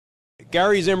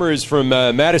Gary Zimmer is from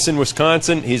Madison,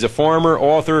 Wisconsin. He's a farmer,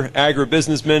 author,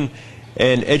 agribusinessman,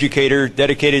 and educator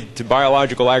dedicated to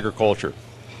biological agriculture.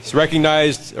 He's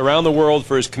recognized around the world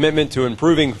for his commitment to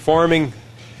improving farming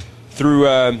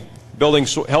through building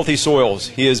healthy soils.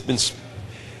 He has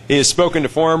spoken to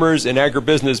farmers and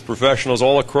agribusiness professionals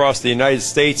all across the United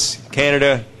States,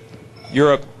 Canada,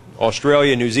 Europe,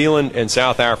 Australia, New Zealand, and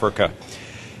South Africa.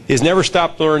 He has never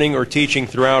stopped learning or teaching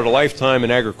throughout a lifetime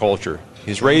in agriculture.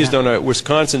 He's raised on a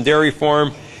Wisconsin dairy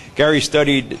farm. Gary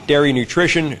studied dairy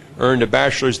nutrition, earned a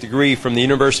bachelor's degree from the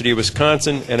University of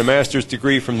Wisconsin and a master's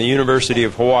degree from the University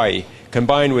of Hawaii,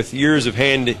 combined with years of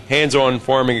hands-on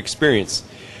farming experience.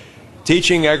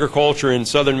 Teaching agriculture in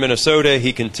southern Minnesota,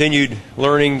 he continued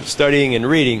learning, studying, and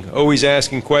reading, always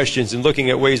asking questions and looking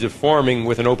at ways of farming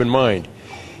with an open mind.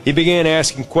 He began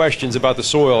asking questions about the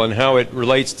soil and how it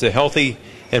relates to healthy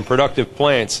and productive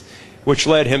plants, which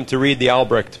led him to read the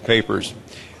Albrecht Papers.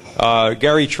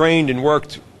 Gary trained and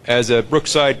worked as a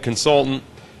Brookside consultant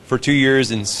for 2 years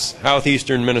in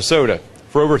southeastern Minnesota.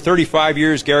 For over 35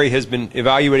 years, Gary has been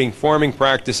evaluating farming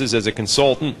practices as a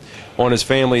consultant on his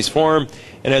family's farm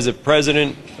and as a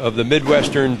president of the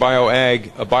Midwestern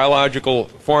BioAg, a biological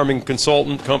farming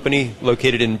consultant company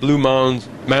located in Blue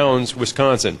Mounds,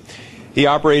 Wisconsin. He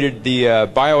operated the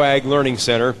BioAg Learning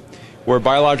Center, where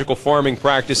biological farming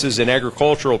practices and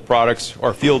agricultural products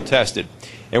are field tested,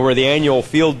 and where the annual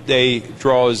field day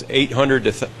draws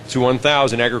 800 to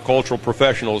 1,000 agricultural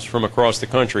professionals from across the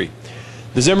country.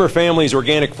 The Zimmer family's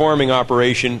organic farming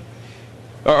operation,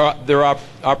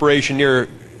 operation near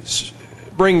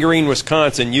Spring Green,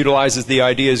 Wisconsin, utilizes the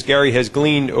ideas Gary has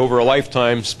gleaned over a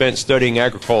lifetime spent studying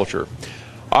agriculture.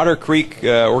 Otter Creek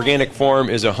Organic Farm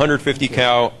is a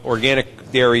 150-cow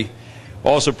organic dairy,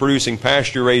 also producing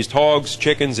pasture-raised hogs,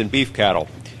 chickens, and beef cattle,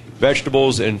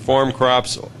 vegetables, and farm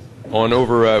crops on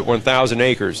over 1,000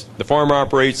 acres. The farm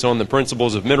operates on the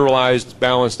principles of mineralized,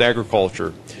 balanced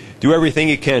agriculture. Do everything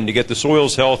you can to get the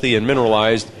soils healthy and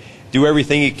mineralized. Do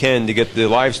everything you can to get the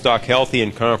livestock healthy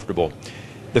and comfortable.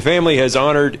 The family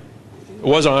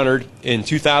was honored in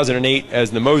 2008 as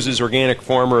the Moses Organic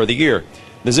Farmer of the Year.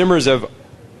 The Zimmers have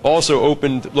also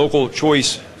opened local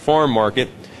choice farm market,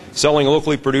 selling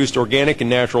locally produced organic and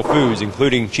natural foods,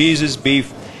 including cheeses,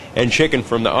 beef, and chicken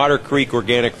from the Otter Creek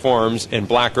Organic Farms and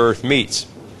Black Earth Meats.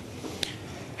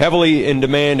 Heavily in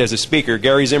demand as a speaker,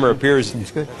 Gary Zimmer appears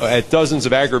at dozens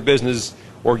of agribusiness,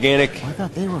 organic,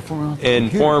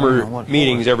 and farmer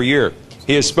meetings every year.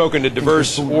 He has spoken to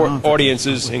diverse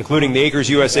audiences, including the Acres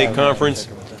USA Conference,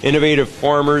 Innovative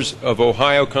Farmers of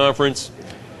Ohio Conference,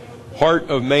 Heart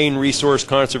of Maine Resource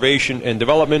Conservation and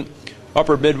Development,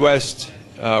 Upper Midwest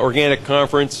Organic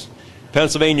Conference,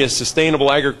 Pennsylvania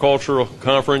Sustainable Agricultural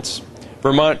Conference,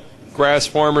 Vermont Grass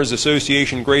Farmers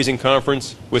Association Grazing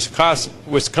Conference,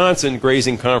 Wisconsin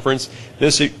Grazing Conference,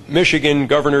 Michigan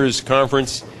Governor's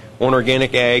Conference on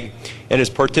Organic Ag, and has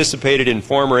participated in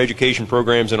farmer education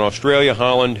programs in Australia,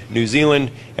 Holland, New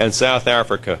Zealand, and South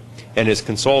Africa, and has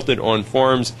consulted on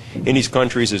farms in these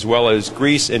countries as well as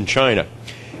Greece and China.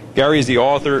 Gary is the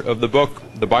author of the book,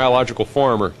 The Biological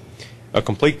Farmer, a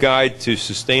complete guide to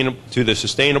the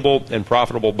sustainable and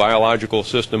profitable biological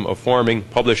system of farming,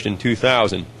 published in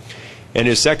 2000. And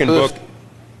his second book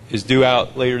is due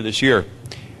out later this year.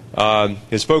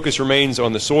 His focus remains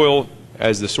on the soil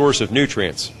as the source of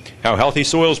nutrients, how healthy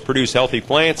soils produce healthy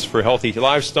plants for healthy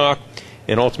livestock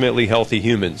and ultimately healthy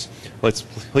humans. Let's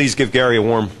please give Gary a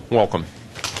warm welcome.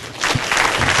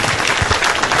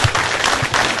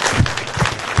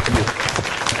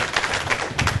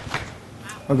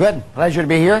 Well, good. Pleasure to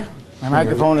be here. My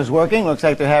microphone is working. Looks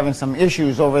like they're having some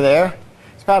issues over there.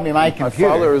 It's probably my computer.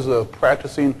 My father is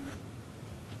practicing.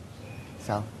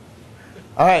 So,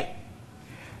 all right.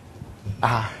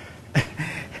 I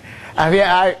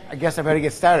guess I better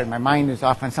get started. My mind is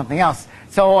off on something else.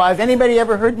 So, has anybody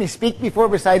ever heard me speak before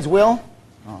besides Will?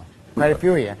 Oh, quite a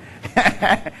few of you.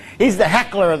 He's the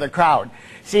heckler of the crowd.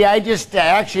 See, I just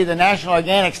actually the National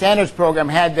Organic Standards Program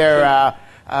had their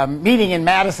meeting in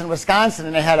Madison, Wisconsin,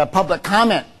 and they had a public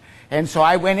comment. And so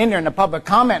I went in there in the public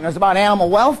comment, and it was about animal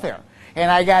welfare.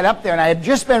 And I got up there, and I had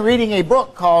just been reading a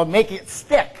book called Make It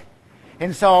Stick.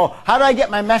 And so how do I get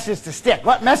my message to stick?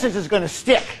 What message is going to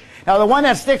stick? Now, the one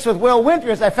that sticks with Will Winter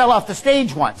is I fell off the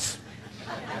stage once.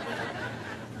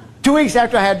 2 weeks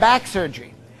after I had back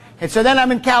surgery. And so then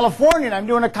I'm in California, and I'm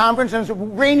doing a conference, and it's a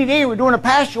rainy day, we're doing a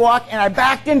pasture walk, and I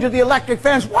backed into the electric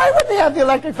fence. Why would they have the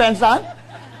electric fence on?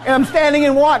 And I'm standing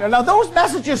in water. Now, those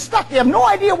messages stuck. They have no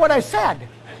idea what I said.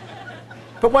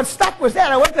 But what stuck was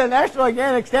that. I went to the National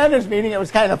Organic Standards meeting. It was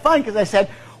kind of fun because I said,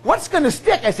 what's going to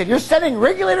stick? I said, you're sending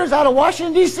regulators out of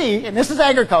Washington, D.C., and this is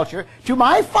agriculture, to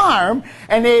my farm,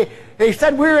 and they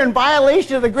said we were in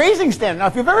violation of the grazing standard. Now,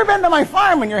 if you've ever been to my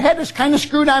farm and your head is kind of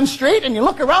screwed on straight and you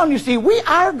look around, you see we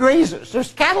are grazers.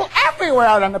 There's cattle everywhere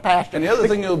out on the pasture. And the other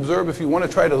thing you'll observe if you want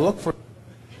to try to look for...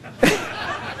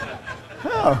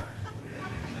 Oh,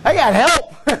 I got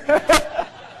help.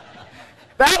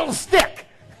 That'll stick.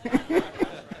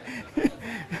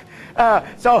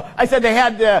 So I said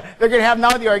they're going to have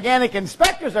now the organic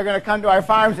inspectors are going to come to our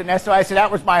farms, and so I said that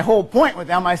was my whole point with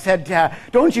them. I said,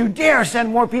 don't you dare send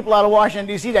more people out of Washington,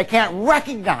 D.C. that can't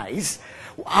recognize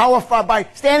how far by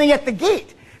standing at the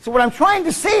gate. So what I'm trying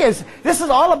to say is this is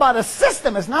all about a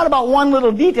system. It's not about one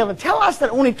little detail. To tell us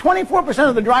that only 24%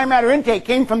 of the dry matter intake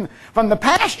came from the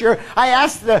pasture, I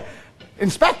asked the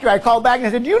inspector, I called back and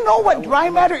I said, do you know what dry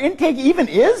matter intake even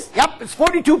is? Yep, it's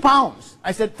 42 pounds.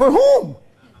 I said, for whom?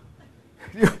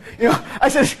 You know, I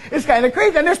said, it's kind of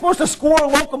crazy. And they're supposed to score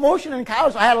locomotion in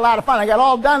cows. I had a lot of fun. I got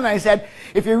all done, and I said,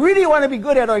 if you really want to be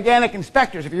good at organic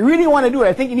inspectors, if you really want to do it,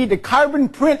 I think you need to carbon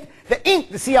print the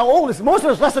ink to see how old it is. Most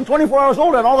of it's less than 24 hours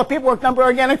old, and all the paperwork done by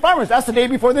organic farmers. That's the day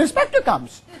before the inspector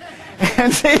comes.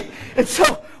 And see, and so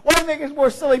what I think is more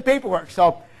silly paperwork.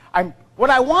 So what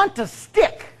I want to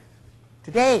stick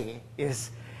today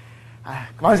is...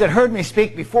 ones that heard me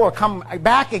speak before come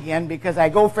back again because I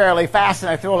go fairly fast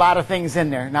and I throw a lot of things in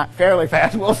there. Not fairly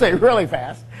fast, we'll say really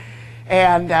fast.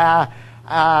 And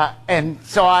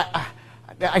so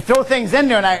I throw things in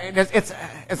there, and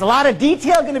it's a lot of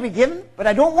detail going to be given, but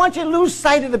I don't want you to lose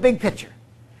sight of the big picture.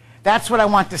 That's what I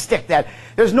want to stick. That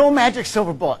there's no magic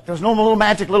silver bullet. There's no little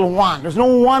magic little wand. There's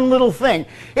no one little thing.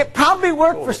 It probably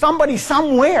worked for somebody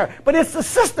somewhere, but it's the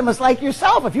system. It's like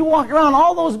yourself. If you walk around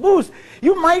all those booths,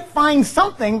 you might find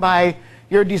something by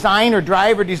your design or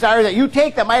drive or desire that you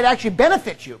take that might actually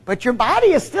benefit you. But your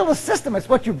body is still a system. It's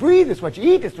what you breathe. It's what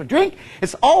you eat. It's what you drink.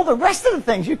 It's all the rest of the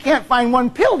things. You can't find one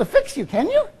pill to fix you,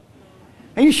 can you?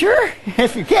 Are you sure?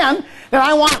 If you can, then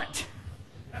I want it.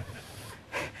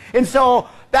 And so...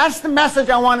 that's the message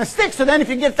I want to stick. So then if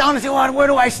you get down and say, well, where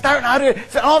do I start? And how do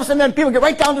so all of a sudden then people get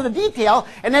right down to the detail,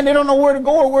 and then they don't know where to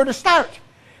go or where to start.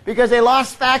 Because they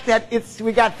lost fact that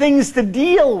we got things to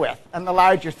deal with and the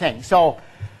larger thing. So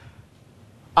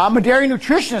I'm a dairy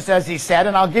nutritionist, as he said,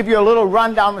 and I'll give you a little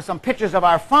rundown with some pictures of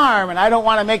our farm. And I don't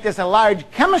want to make this a large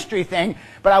chemistry thing,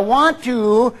 but I want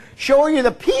to show you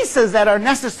the pieces that are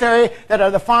necessary, that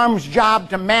are the farm's job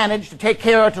to manage, to take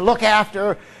care of, to look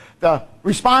after, the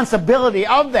responsibility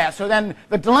of that. So then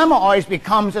the dilemma always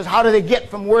becomes is how do they get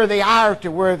from where they are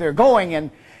to where they're going. And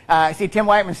I see Tim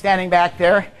Whiteman standing back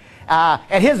there.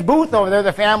 At his booth over there,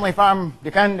 the Family Farm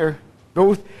Defender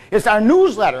booth, is our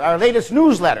newsletter, our latest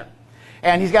newsletter.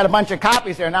 And he's got a bunch of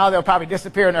copies there. Now they'll probably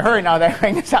disappear in a hurry now that I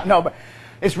bring this out. No, but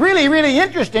it's really, really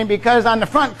interesting because on the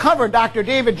front cover, Dr.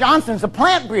 David Johnson's a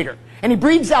plant breeder, and he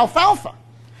breeds alfalfa.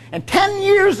 And 10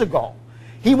 years ago,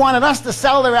 he wanted us to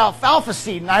sell their alfalfa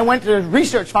seed, and I went to the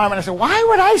research farm and I said, why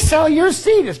would I sell your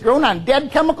seed? It's grown on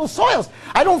dead chemical soils.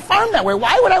 I don't farm that way.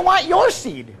 Why would I want your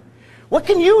seed? What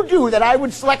can you do that I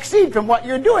would select seed from what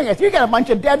you're doing? If you got a bunch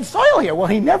of dead soil here. Well,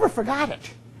 he never forgot it.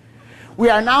 We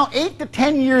are now 8 to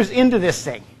 10 years into this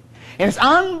thing. And it's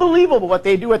unbelievable what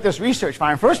they do at this research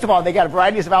farm. First of all, they got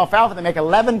varieties of alfalfa that make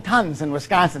 11 tons in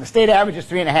Wisconsin. The state average is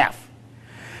 3.5.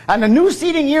 On the new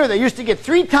seeding year, they used to get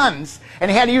 3 tons, and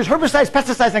they had to use herbicides,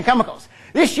 pesticides, and chemicals.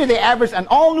 This year, they averaged on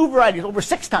all new varieties over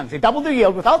 6 tons. They doubled their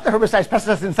yield without the herbicides,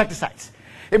 pesticides, and insecticides.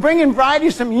 They bring in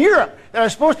varieties from Europe that are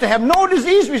supposed to have no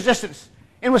disease resistance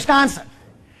in Wisconsin.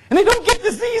 And they don't get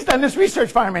diseased on this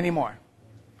research farm anymore.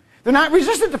 They're not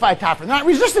resistant to phytophthora. They're not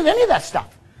resistant to any of that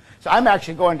stuff. So I'm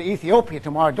actually going to Ethiopia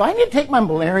tomorrow. Do I need to take my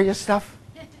malaria stuff?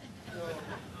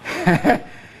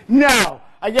 No.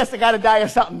 I guess I got to die of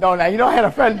something, don't I? You know, I had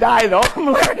a friend die, though, of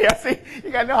malaria. See,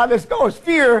 you got to know how this goes.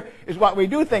 Fear is what we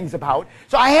do things about.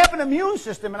 So I have an immune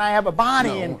system, and I have a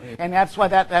body, and that's why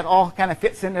that all kind of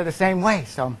fits into the same way.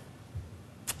 So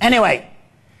anyway,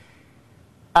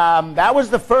 that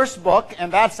was the first book,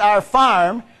 and that's our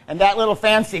farm. And that little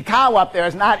fancy cow up there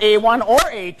is not A1 or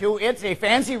A2. It's a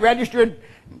fancy registered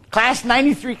Class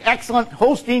 93 excellent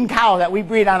Holstein cow that we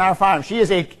breed on our farm. She is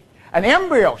an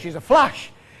embryo. She's a flush.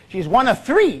 She's one of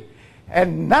 3,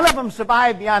 and none of them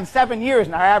survived beyond 7 years,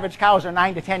 and our average cows are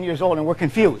 9 to 10 years old, and we're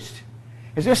confused.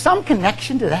 Is there some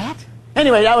connection to that?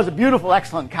 Anyway, that was a beautiful,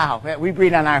 excellent cow that we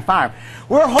breed on our farm.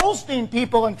 We're Holstein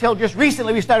people until just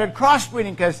recently we started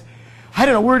crossbreeding because, I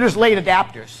don't know, we're just late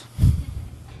adapters.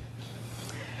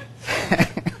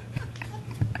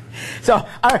 So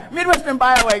our Midwestern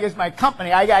Bioegg is my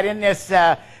company. I got in this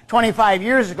 25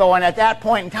 years ago, and at that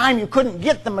point in time, you couldn't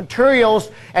get the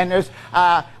materials, and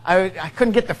I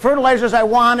couldn't get the fertilizers I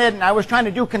wanted, and I was trying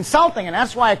to do consulting, and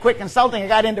that's why I quit consulting. I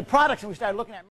got into products, and we started looking at